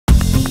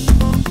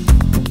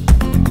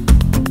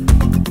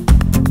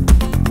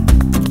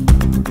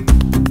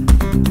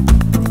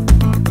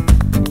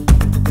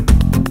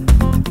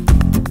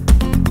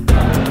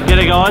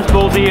guys,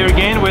 Ballsy here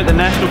again. We're at the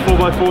National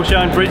 4x4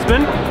 show in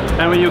Brisbane,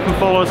 and you can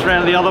follow us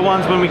around the other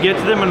ones when we get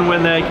to them and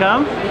when they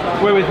come.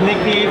 We're with Nick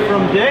here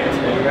from Decked.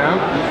 There you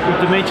go.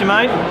 Good to meet you,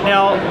 mate.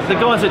 Now, the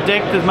guys at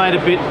Decked have made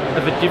a bit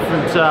of a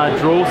different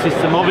draw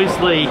system.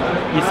 Obviously,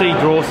 you see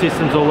draw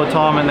systems all the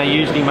time and they're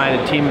usually made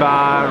of timber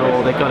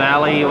or they've got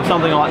alley or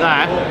something like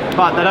that,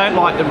 but they don't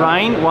like the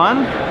rain,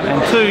 one,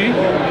 and two,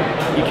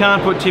 you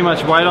can't put too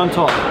much weight on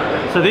top.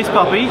 So this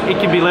puppy, it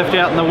can be left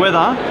out in the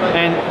weather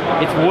and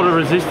it's water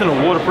resistant or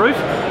waterproof.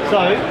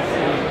 So,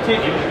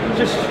 Tick,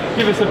 just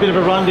give us a bit of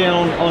a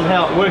rundown on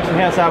how it works and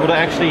how it's able to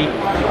actually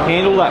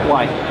handle that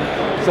weight.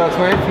 So it's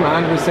made from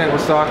 100%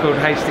 recycled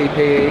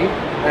HDPE,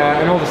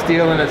 and all the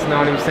steel in it's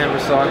 90%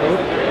 recycled.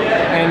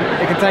 And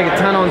it can take a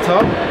ton on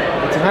top,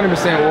 it's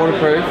 100%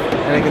 waterproof,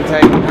 and it can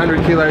take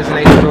 100 kilos in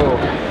each drawer.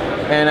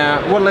 And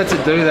what lets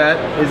it do that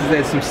is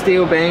there's some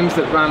steel beams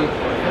that run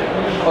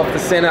off the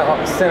center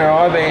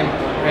I-beam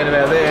and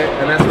about there,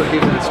 and that's what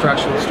gives it its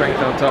structural strength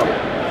on top.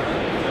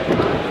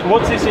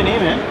 What's this in here,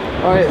 man?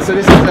 Oh yeah, so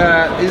this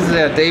is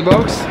our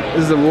D-box.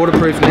 This is a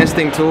waterproof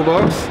nesting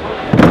toolbox. So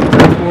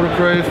it's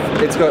waterproof.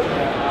 It's got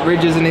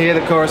ridges in here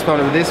that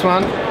correspond with this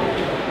one.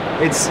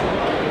 It's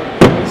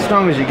as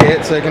strong as you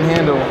get, so it can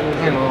handle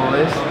all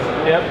this.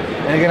 Yep.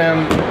 And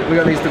again, we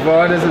got these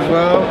dividers as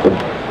well.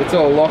 It's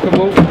all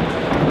lockable.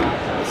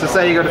 So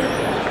say you got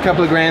a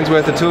couple of grand's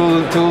worth of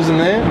tools in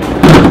there.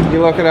 You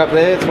lock it up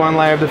there. It's one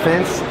layer of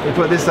defense. You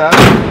put this up.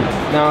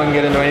 No one can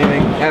get into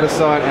anything. Out of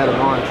sight, out of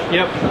mind.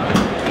 Yep.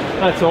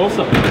 That's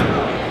awesome.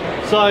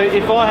 So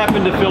if I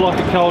happen to feel like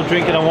a cold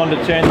drink and I wanted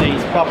to turn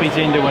these puppies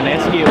into an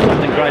esky or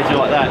something crazy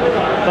like that,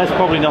 that's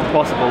probably not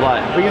possible,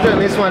 eh? We can turn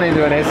this one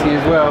into an esky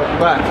as well,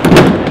 but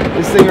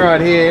this thing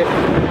right here,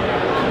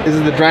 this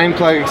is the drain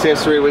plug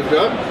accessory we've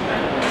got.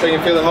 So you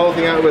can fill the whole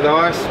thing up with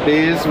ice,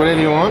 beers,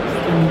 whatever you want.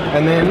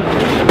 And then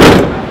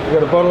you've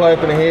got a bottle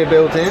opener here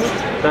built in.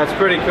 That's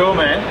pretty cool,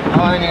 man.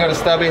 Oh, and you've got a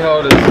stubby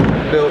holders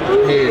built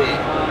here.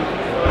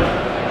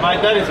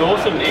 Mate, that is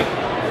awesome, Nick.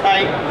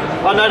 Hey,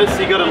 I noticed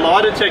you got a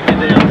lie detector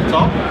there on the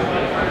top.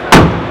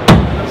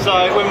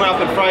 So when we're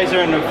up at Fraser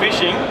and we're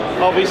fishing,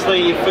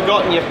 obviously you've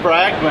forgotten your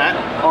brag mat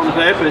on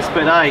purpose,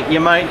 but hey,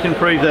 your mate can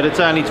prove that it's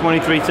only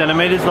 23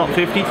 centimetres, not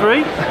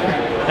 53.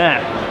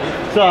 Yeah.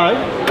 So,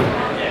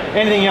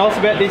 anything else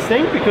about this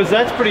thing? Because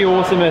that's pretty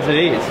awesome as it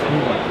is.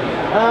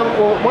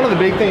 Well, one of the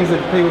big things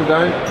that people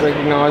don't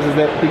recognise is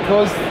that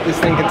because this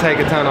thing can take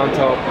a ton on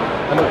top,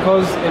 and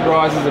because it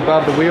rises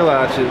above the wheel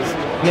arches,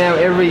 now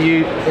every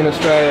ute in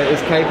Australia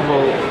is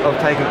capable of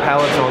taking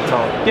pallets on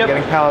top. Yep.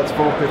 Getting pallets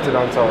forklifted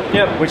on top.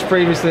 Yep. Which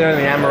previously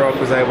only Amarok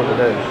was able to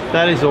do.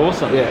 That is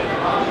awesome. Yeah.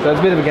 So it's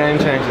a bit of a game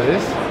changer,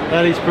 this.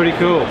 That is pretty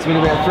cool. It's been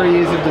about 3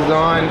 years of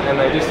design and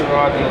they just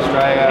arrived in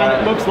Australia. And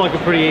it looks like a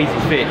pretty easy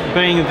fit.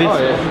 Being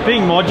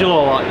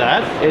modular like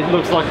that, it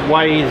looks like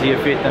way easier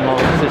fit than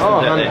modern systems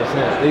out there.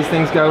 100%. These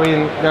things go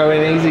in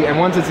easy, and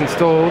once it's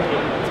installed,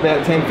 it's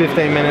about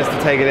 10-15 minutes to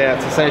take it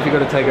out. So say if you've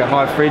got to take a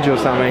high fridge or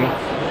something,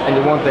 and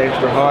you want the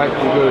extra height,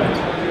 you're good.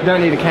 You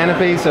don't need a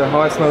canopy, so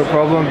height's not a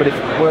problem, but it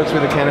works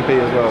with a canopy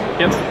as well.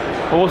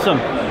 Yep, awesome.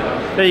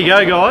 There you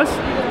go, guys.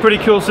 Pretty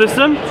cool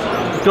system.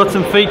 Got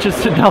some features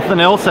that nothing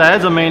else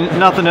has. I mean,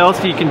 nothing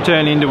else you can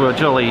turn into a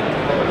jolly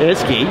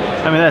esky.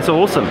 I mean, that's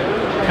awesome.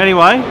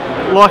 Anyway,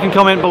 like and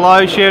comment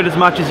below, share it as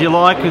much as you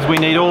like, because we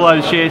need all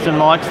those shares and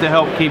likes to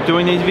help keep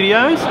doing these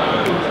videos.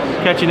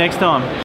 Catch you next time.